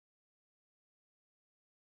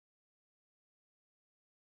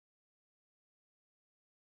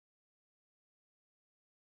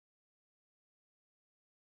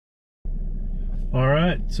All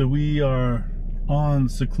right, so we are on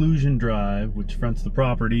Seclusion Drive, which fronts the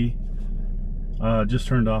property. Just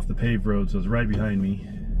turned off the paved road, so it's right behind me.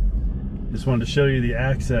 Just wanted to show you the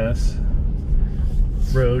access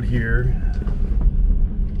road here.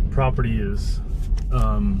 Property is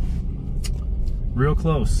real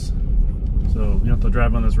close, so you don't have to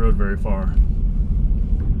drive on this road very far.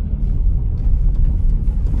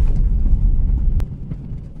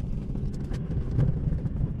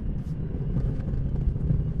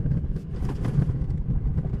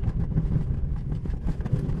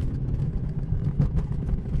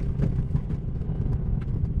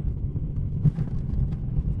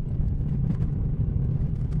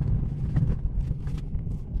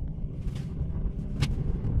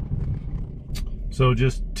 So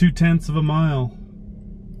just 2/10 of a mile,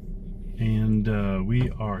 and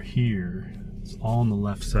we are here. It's all on the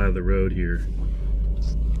left side of the road here.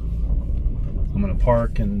 I'm gonna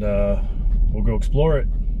park and we'll go explore it.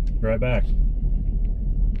 Be right back.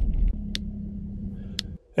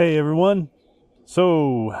 Hey everyone,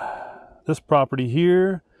 so this property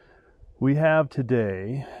here we have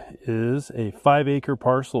today is a 5-acre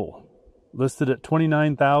parcel listed at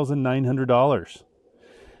 $29,900.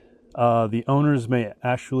 The owners may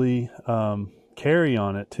actually carry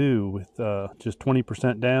on it too, with just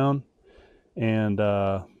 20% down and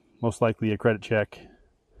most likely a credit check.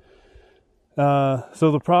 So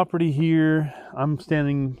the property here, I'm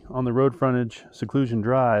standing on the road frontage, Seclusion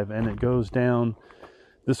Drive, and it goes down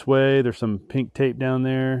this way. There's some pink tape down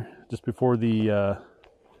there just before the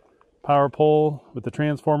power pole with the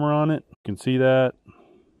transformer on it. You can see that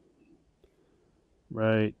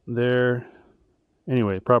right there.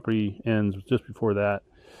 Anyway, property ends just before that,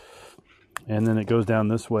 and then it goes down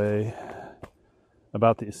this way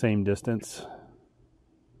about the same distance,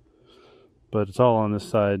 but it's all on this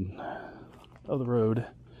side of the road.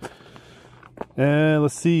 And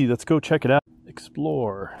let's see, let's go check it out,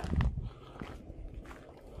 explore.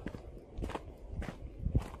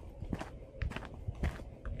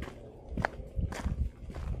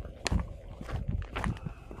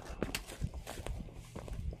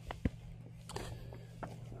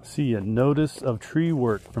 See a notice of tree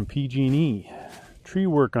work from PG&E. Tree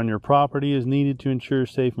work on your property is needed to ensure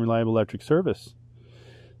safe and reliable electric service.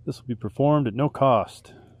 This will be performed at no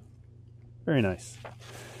cost. Very nice.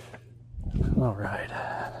 All right.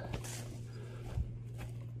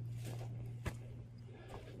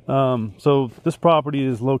 So this property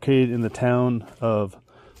is located in the town of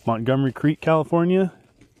Montgomery Creek, California,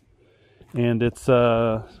 and it's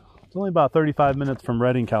only about 35 minutes from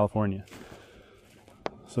Redding, California.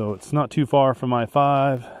 So it's not too far from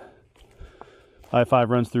I-5. I-5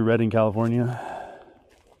 runs through Redding, California.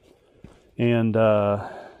 And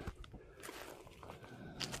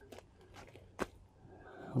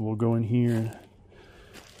we'll go in here and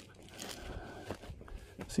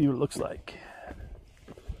see what it looks like.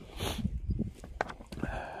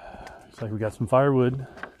 Looks like we got some firewood.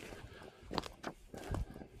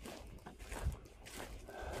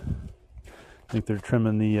 I think they're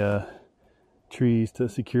trimming the trees to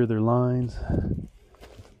secure their lines.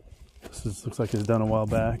 Looks like it's done a while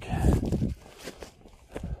back. A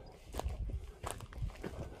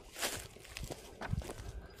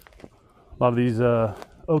lot of these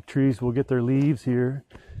oak trees will get their leaves here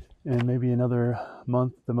in maybe another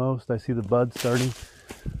month the most. I see the buds starting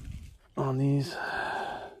on these.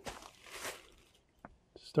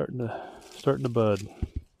 Starting to bud.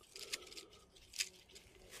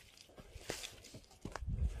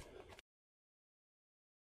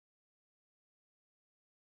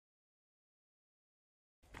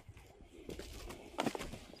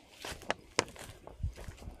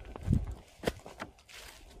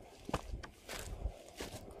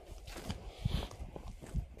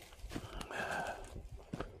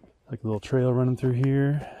 Like a little trail running through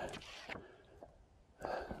here.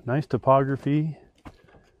 Nice topography.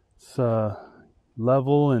 It's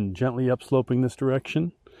level and gently upsloping this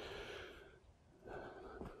direction.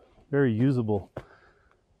 Very usable.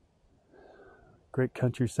 Great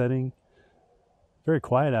country setting. Very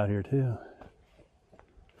quiet out here too.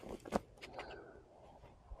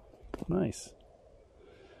 Nice.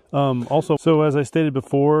 Also, so as I stated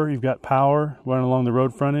before, you've got power running along the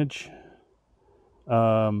road frontage.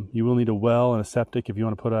 You will need a well and a septic if you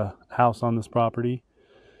want to put a house on this property.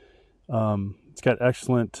 It's got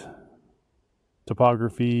excellent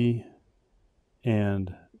topography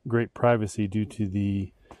and great privacy due to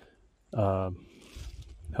the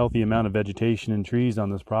healthy amount of vegetation and trees on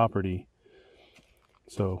this property.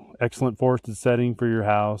 So excellent forested setting for your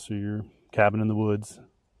house or your cabin in the woods.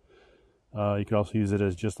 You could also use it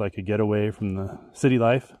as just like a getaway from the city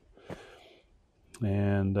life.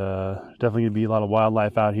 And definitely gonna be a lot of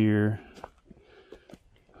wildlife out here.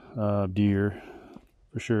 Deer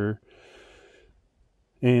for sure.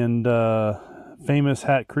 And famous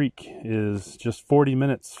Hat Creek is just 40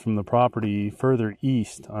 minutes from the property further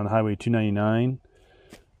east on Highway 299,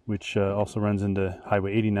 which also runs into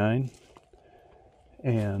Highway 89.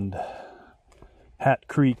 And Hat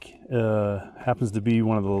Creek happens to be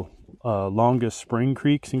one of the longest spring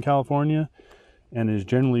creeks in California, and is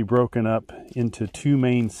generally broken up into two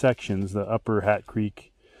main sections. The upper Hat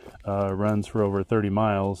Creek runs for over 30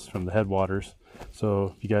 miles from the headwaters.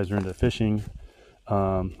 So if you guys are into fishing,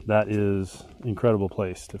 that is an incredible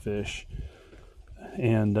place to fish.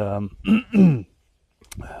 And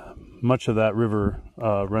much of that river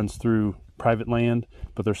runs through private land,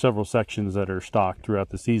 but there's several sections that are stocked throughout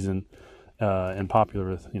the season and popular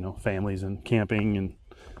with, you know, families and camping and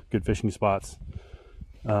good fishing spots.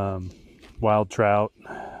 Wild trout.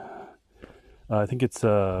 I think it's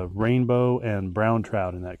rainbow and brown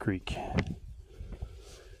trout in that creek.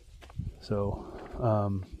 So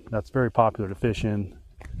that's very popular to fish in,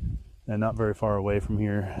 and not very far away from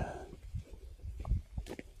here.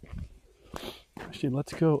 Actually,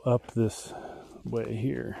 let's go up this way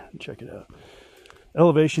here and check it out.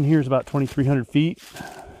 Elevation here is about 2,300 feet.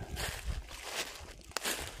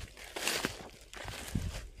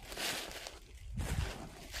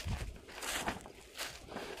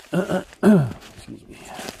 Excuse me.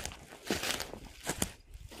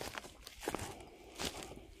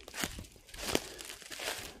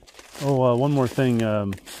 Oh, one more thing.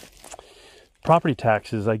 Property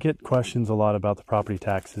taxes. I get questions a lot about the property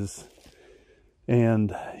taxes.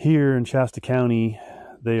 And here in Shasta County,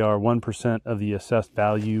 they are 1% of the assessed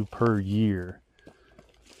value per year.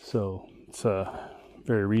 So it's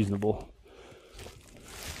very reasonable.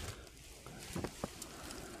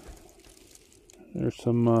 There's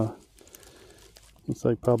some, looks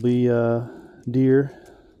like probably deer.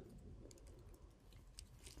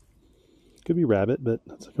 Could be rabbit, but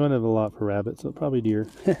it's kind of a lot for rabbit, so probably deer.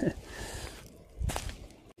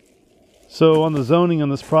 So on the zoning on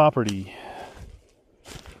this property,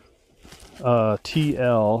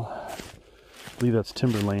 TL, I believe that's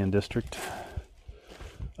Timberland District,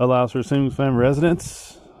 allows for single-family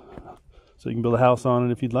residence, so you can build a house on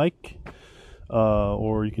it if you'd like,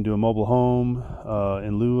 or you can do a mobile home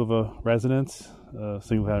in lieu of a residence,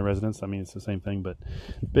 single-family residence. I mean, it's the same thing, but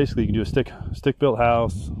basically you can do a stick-built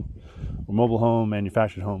house, or mobile home,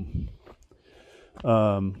 manufactured home,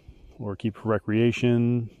 or keep for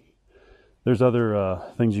recreation. There's other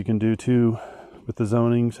things you can do too with the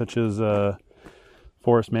zoning, such as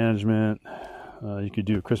forest management. You could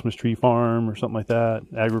do a Christmas tree farm or something like that.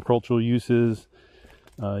 Agricultural uses.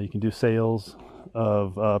 You can do sales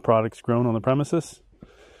of products grown on the premises.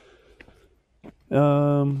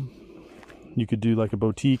 You could do like a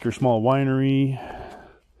boutique or small winery.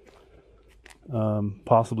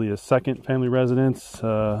 Possibly a second family residence.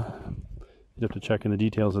 You'd have to check in the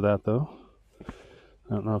details of that though.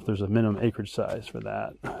 I don't know if there's a minimum acreage size for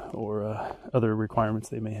that, or other requirements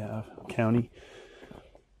they may have, county.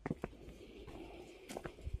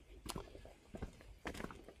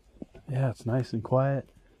 Yeah, it's nice and quiet.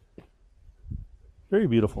 Very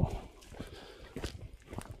beautiful.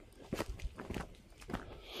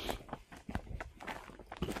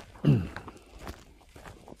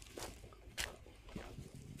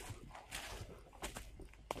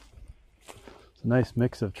 It's a nice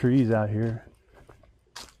mix of trees out here.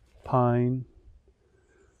 Pine,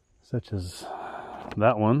 such as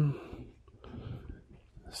that one.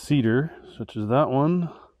 Cedar, such as that one.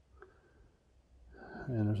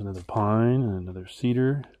 And there's another pine and another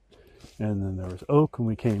cedar. And then there was oak when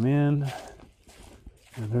we came in.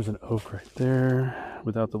 And there's an oak right there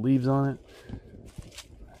without the leaves on it.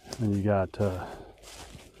 And you got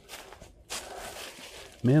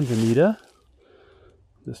manzanita,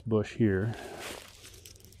 this bush here.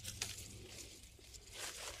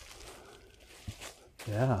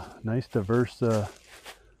 Yeah, nice diverse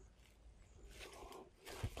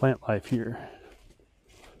plant life here.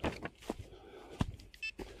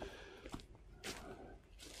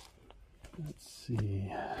 Let's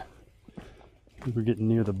see. I think we're getting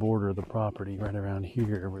near the border of the property, right around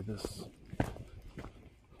here where this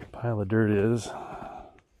pile of dirt is.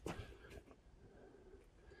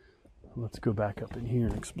 Let's go back up in here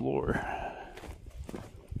and explore.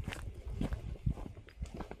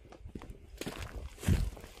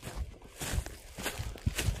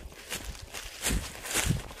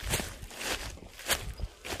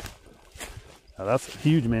 Now that's a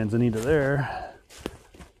huge manzanita there.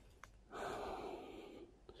 I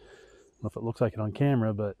don't know if it looks like it on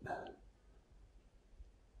camera, but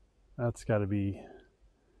That's got to be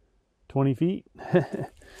 20 feet.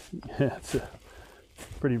 Yeah, it's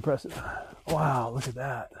pretty impressive. Wow, look at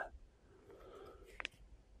that.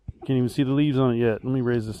 Can't even see the leaves on it yet. Let me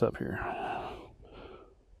raise this up here.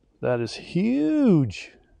 That is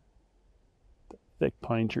huge. Thick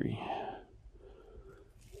pine tree.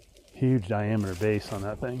 Huge diameter base on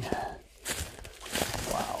that thing.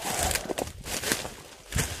 Wow.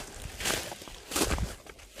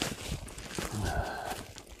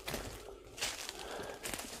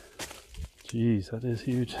 Jeez, that is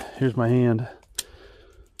huge. Here's my hand.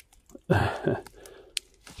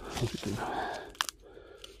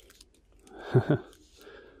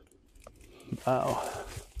 Wow.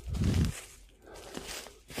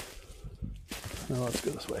 Now let's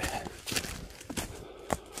go this way.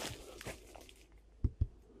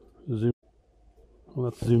 Zoom.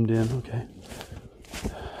 Well, that's zoomed in. Okay.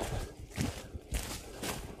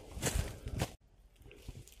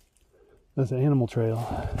 That's an animal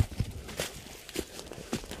trail.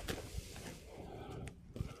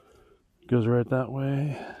 Goes right that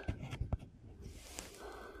way.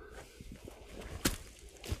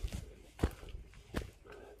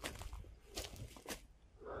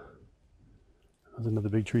 There's another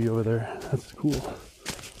big tree over there. That's cool.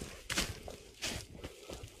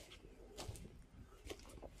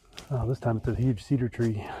 Oh, this time it's a huge cedar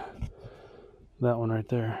tree. That one right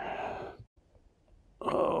there.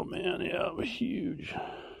 Oh man, yeah, it was huge.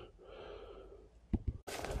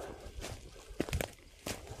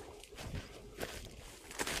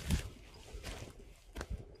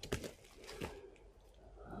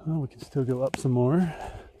 Oh, we can still go up some more.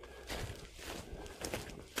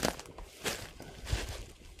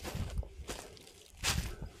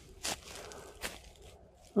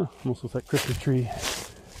 Oh, almost looks like Christmas tree.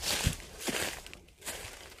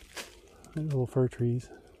 Little fir trees.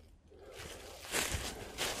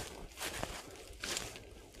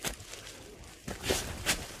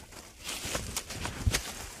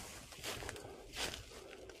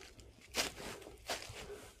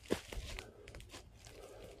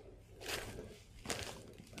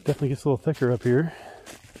 Definitely gets a little thicker up here.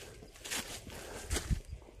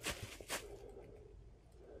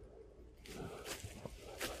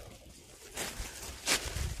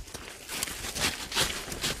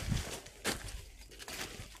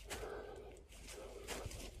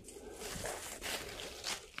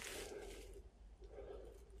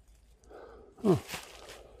 Oh,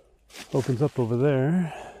 opens up over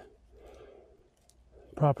there.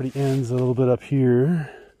 Property ends a little bit up here.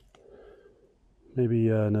 Maybe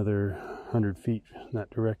another 100 feet in that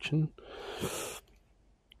direction.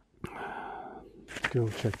 Let's go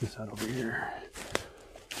check this out over here.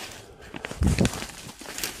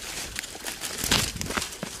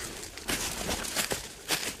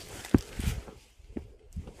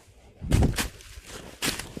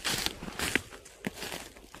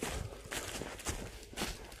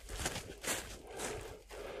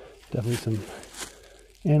 Definitely some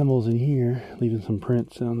animals in here, leaving some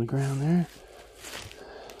prints on the ground there.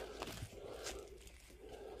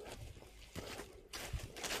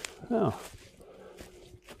 Oh,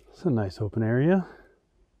 it's a nice open area.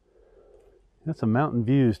 Got some mountain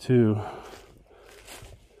views too.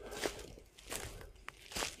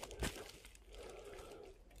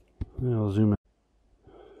 I'll zoom in.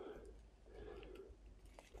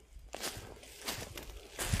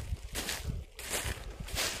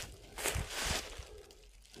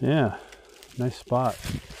 Yeah, nice spot.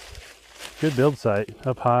 Good build site.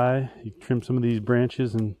 Up high, you trim some of these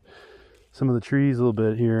branches and some of the trees a little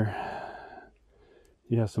bit here.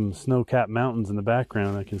 You have some snow-capped mountains in the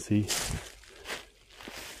background I can see.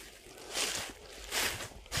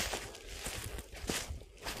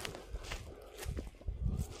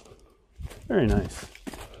 Very nice.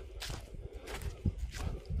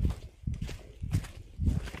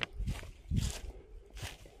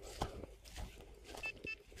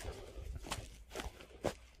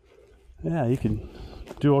 Yeah, you can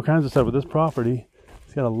do all kinds of stuff with this property.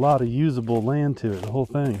 It's got a lot of usable land to it, the whole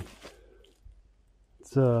thing.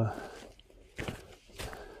 It's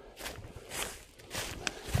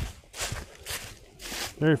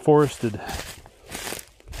very forested.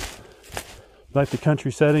 Like the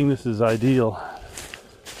country setting, this is ideal.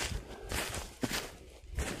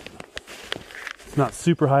 It's not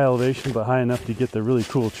super high elevation, but high enough to get the really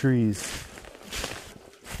cool trees.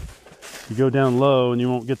 You go down low and you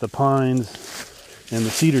won't get the pines and the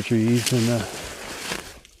cedar trees and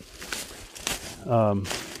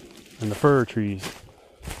the fir trees.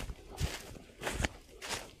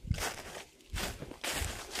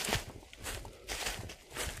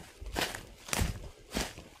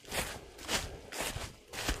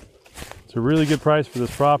 It's a really good price for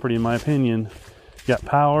this property, in my opinion. You got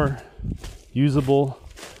power, usable,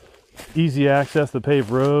 easy access to paved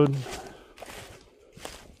road,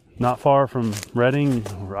 not far from Redding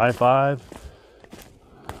or I-5.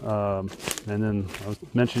 And then I was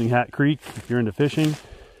mentioning Hat Creek if you're into fishing.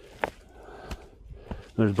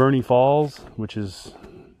 There's Burney Falls, which is,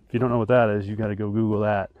 if you don't know what that is, you got to go Google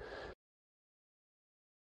that.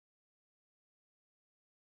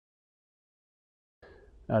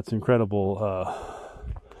 That's incredible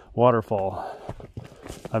waterfall.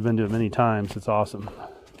 I've been to it many times. It's awesome.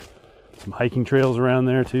 Some hiking trails around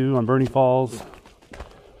there too on Burney Falls.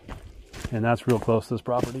 And that's real close to this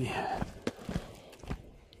property.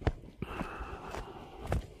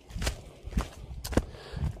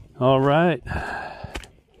 All right.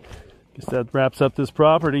 Guess that wraps up this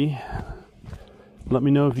property. Let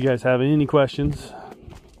me know if you guys have any questions.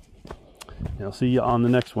 And I'll see you on the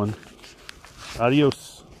next one.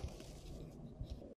 Adios.